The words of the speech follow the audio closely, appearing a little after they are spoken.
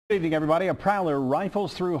Good evening, everybody. A prowler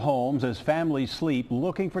rifles through homes as families sleep,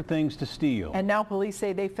 looking for things to steal. And now police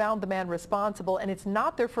say they found the man responsible, and it's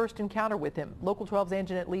not their first encounter with him. Local 12's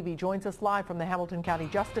Angenette Levy joins us live from the Hamilton County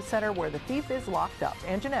Justice Center, where the thief is locked up.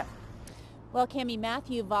 Angenette. Well, Cammie,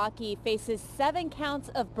 Matthew Vocke faces 7 counts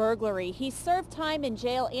of burglary. He served time in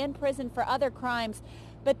jail and prison for other crimes,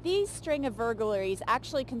 but these string of burglaries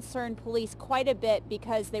actually concerned police quite a bit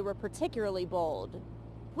because they were particularly bold.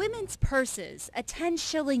 Women's purses, a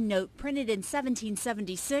 10-shilling note printed in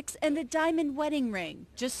 1776, and a diamond wedding ring.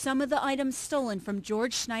 Just some of the items stolen from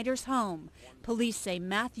George Schneider's home. Police say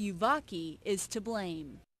Matthew Vocke is to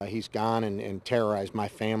blame. He's gone and terrorized my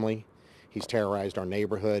family. He's terrorized our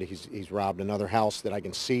neighborhood. He's robbed another house that I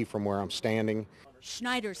can see from where I'm standing.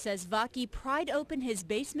 Schneider says Vocke pried open his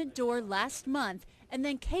basement door last month and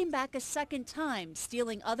then came back a second time,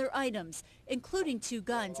 stealing other items, including 2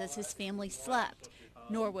 guns as his family slept.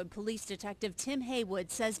 Norwood Police Detective Tim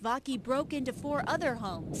Heywood says Vocke broke into 4 other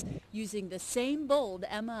homes using the same bold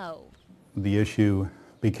M.O. The issue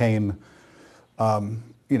became,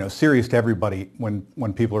 serious to everybody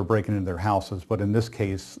when people are breaking into their houses. But in this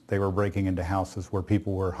case, they were breaking into houses where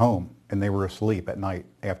people were home and they were asleep at night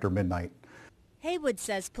after midnight. Heywood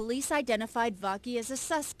says police identified Vocke as a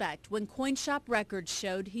suspect when coin shop records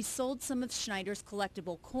showed he sold some of Schneider's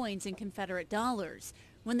collectible coins and Confederate dollars.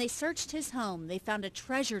 When they searched his home, they found a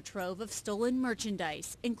treasure trove of stolen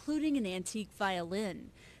merchandise, including an antique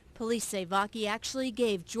violin. Police say Vocke actually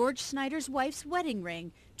gave George Schneider's wife's wedding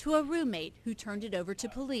ring to a roommate who turned it over to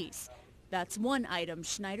police. That's one item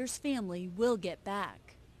Schneider's family will get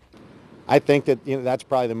back. I think that that's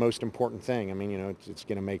probably the most important thing. I mean, it's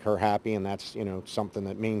going to make her happy, and that's something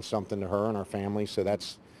that means something to her and our family. So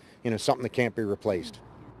that's something that can't be replaced.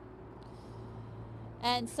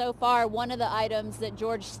 And so far, one of the items that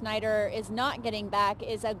George Schneider is not getting back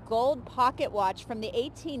is a gold pocket watch from the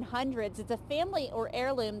 1800s. It's a family or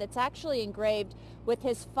heirloom that's actually engraved with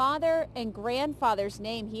his father and grandfather's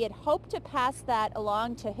name. He had hoped to pass that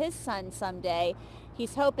along to his son someday.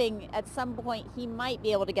 He's hoping at some point he might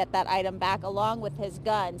be able to get that item back along with his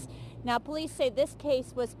guns. Now, police say this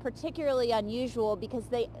case was particularly unusual because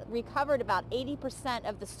they recovered about 80%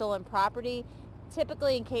 of the stolen property.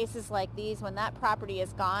 Typically in cases like these, when that property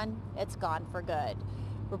is gone, it's gone for good.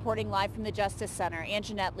 Reporting live from the Justice Center,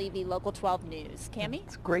 Angenette Levy, Local 12 News. Cammie?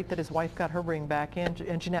 It's great that his wife got her ring back.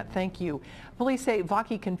 Angenette, thank you. Police say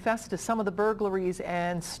Vocke confessed to some of the burglaries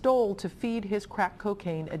and stole to feed his crack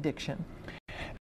cocaine addiction.